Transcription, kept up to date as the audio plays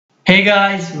Hey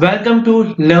guys, welcome to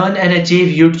Learn and Achieve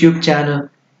YouTube channel.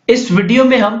 इस video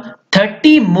में हम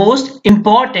 30 most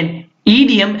important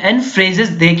idiom and phrases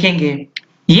देखेंगे।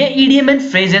 ये ईडियम एंड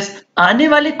फ्रेजेस आने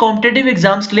वाले कॉम्पिटिटिव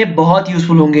एग्जाम्स के लिए बहुत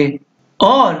यूजफुल होंगे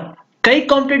और कई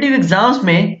कॉम्पिटिटिव एग्जाम्स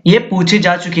में ये पूछे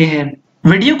जा चुके हैं।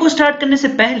 वीडियो को स्टार्ट करने से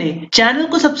पहले चैनल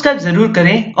को सब्सक्राइब जरूर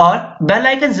करें और बेल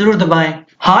आइकन जरूर दबाएं।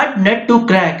 हार्ड नट टू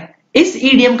क्रैक, इस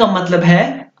ईडियम का मतलब है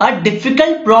a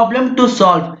difficult problem to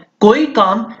solve, कोई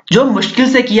काम जो मुश्किल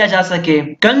से किया जा सके।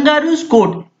 कंगारूज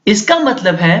कोर्ट, इसका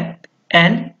मतलब है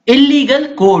an illegal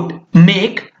court.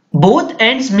 Make both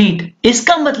ends meet,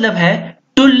 इसका मतलब है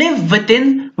to live with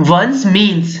in once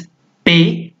means. पे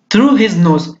थ्रू हिज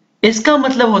नोज, इसका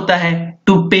मतलब होता है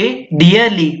टू पे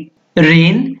dearly.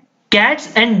 Rain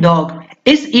cats and dog,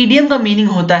 इस ईडियम का मीनिंग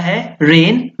होता है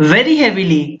रेन वेरी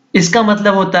हेवीली, इसका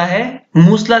मतलब होता है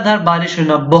मूसलाधार बारिश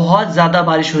होना, बहुत ज्यादा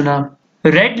बारिश होना।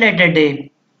 रेड लेटर डे,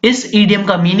 इस ईडियम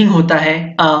का मीनिंग होता है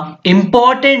अ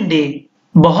इम्पोर्टेंट डे,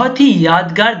 बहुत ही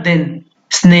यादगार दिन।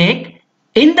 स्नेक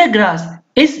इन द ग्रास,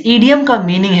 इस ईडियम का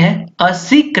मीनिंग है अ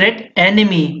सीक्रेट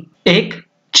एनिमी, एक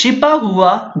छिपा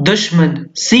हुआ दुश्मन,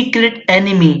 सीक्रेट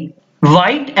एनिमी।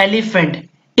 व्हाइट एलिफेंट,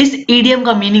 इस ईडियम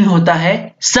का मीनिंग होता है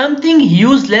समथिंग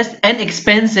यूजलेस एंड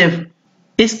एक्सपेंसिव,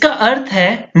 इसका अर्थ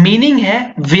है मीनिंग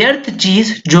है व्यर्थ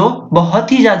चीज जो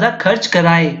बहुत ही ज्यादा खर्च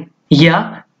कराए या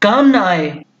काम ना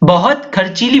आए, बहुत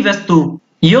खर्चीली वस्तु।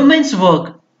 ह्यूमन्स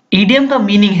वर्क, ईडियम का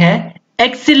मीनिंग है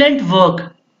एक्सीलेंट वर्क,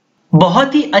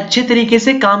 बहुत ही अच्छे तरीके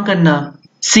से काम करना।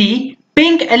 सी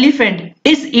पिंक एलिफेंट,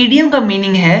 इस ईडियम का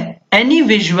मीनिंग है any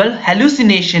visual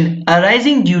hallucination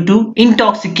arising due to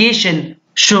intoxication.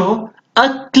 Show a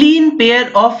clean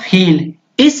pair of heal,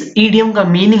 इस ईडियम का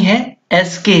मीनिंग है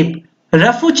एस्केप,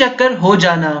 रफू चक्कर हो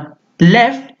जाना।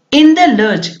 लेफ्ट इन द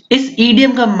लर्च, इस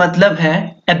ईडियम का मतलब है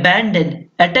abandon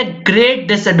at a great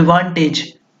disadvantage,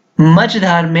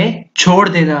 मझधार में छोड़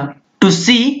देना। टू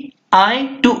सी आई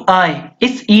टू आई,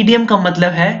 इस ईडियम का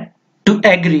मतलब है टू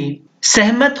एग्री,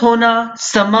 सहमत होना,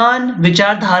 समान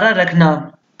विचारधारा रखना।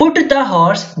 Put the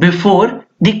horse before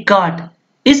the cart,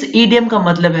 इस ईडियम का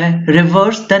मतलब है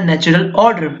reverse the natural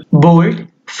order. Bolt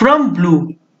from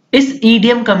blue, इस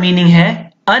ईडियम का मीनिंग है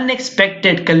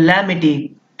अनएक्सपेक्टेड कैलेमिटी।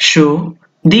 शो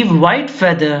दी व्हाइट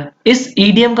फेदर, इस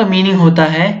ईडियम का मीनिंग होता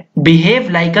है बिहेव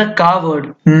लाइक अ कावर्ड,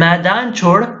 मैदान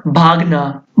छोड़ भागना।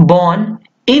 बॉर्न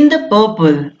इन द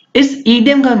पर्पल, इस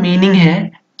ईडियम का मीनिंग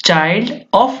है child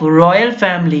of royal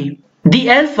family. The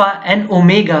alpha and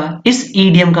omega, इस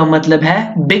ईडियम का मतलब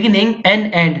है बिगिनिंग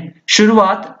एंड एंड,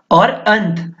 शुरुआत और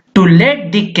अंत। To let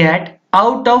the cat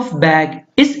out of bag,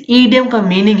 इस ईडियम का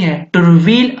मीनिंग है टू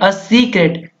रिवील अ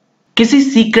सीक्रेट, किसी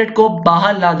सीक्रेट को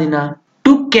बाहर ला देना।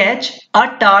 टू कैच अ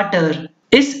टार्टर,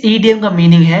 इस ईडियम का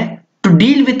मीनिंग है to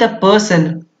deal with a person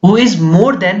who is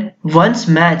more than once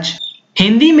match.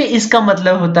 Hindi में इसका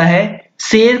मतलब होता है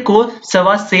शेर को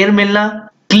सवा शेर मिलना।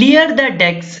 क्लियर द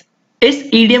डेक्स, इस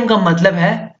ईडियम का मतलब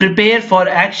है प्रिपेयर फॉर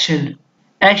एक्शन,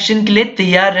 एक्शन के लिए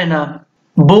तैयार रहना।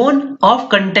 बोन ऑफ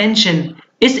कंटेंशन,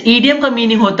 इस ईडियम का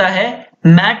मीनिंग होता है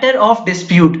मैटर ऑफ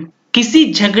डिस्प्यूट,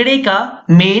 किसी झगड़े का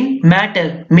main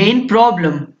matter, main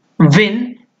problem. Win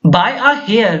bye a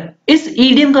hair, इस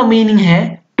ईडियम का मीनिंग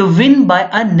है to win bye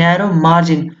a narrow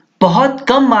margin, बहुत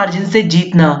कम मार्जिन से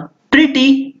जीतना।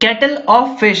 प्रिटी कैटल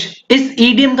ऑफ फिश, इस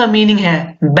ईडियम का मीनिंग है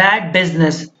bad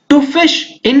business. To fish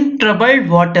in troubled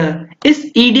water, इस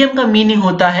ईडियम का मीनिंग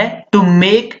होता है to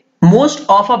make most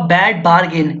of a bad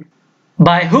bargain.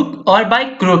 By hook और बाय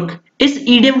क्रुक, इस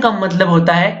ईडियम का मतलब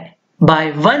होता है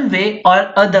बाय वन वे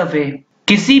और अदर वे,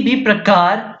 किसी भी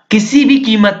प्रकार, किसी भी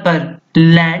कीमत पर।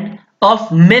 Land of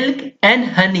milk and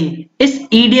honey, इस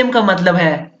ईडियम का मतलब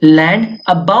है land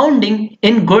अबाउंडिंग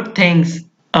in good things.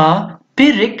 A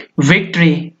Pyrrhic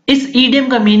victory, इस ईडियम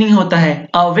का मीनिंग होता है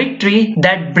अ victory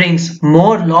that brings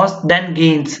more loss then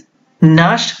gains,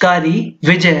 नाशकारी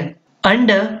Vijay.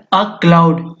 Under a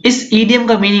cloud, इस ईडियम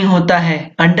का मीनिंग होता है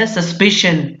under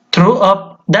suspicion. Throw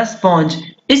up the sponge,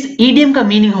 इस ईडियम का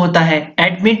मीनिंग होता है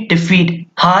एडमिट डिफीट,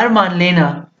 हार मान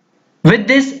लेना। With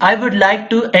this, I would like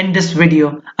to end this video.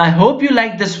 I hope you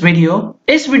like this video.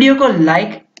 इस वीडियो को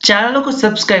लाइक, चैनल को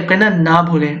सब्सक्राइब करना ना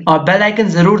भूलें और बेल आइकन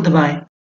जरूर दबाएं।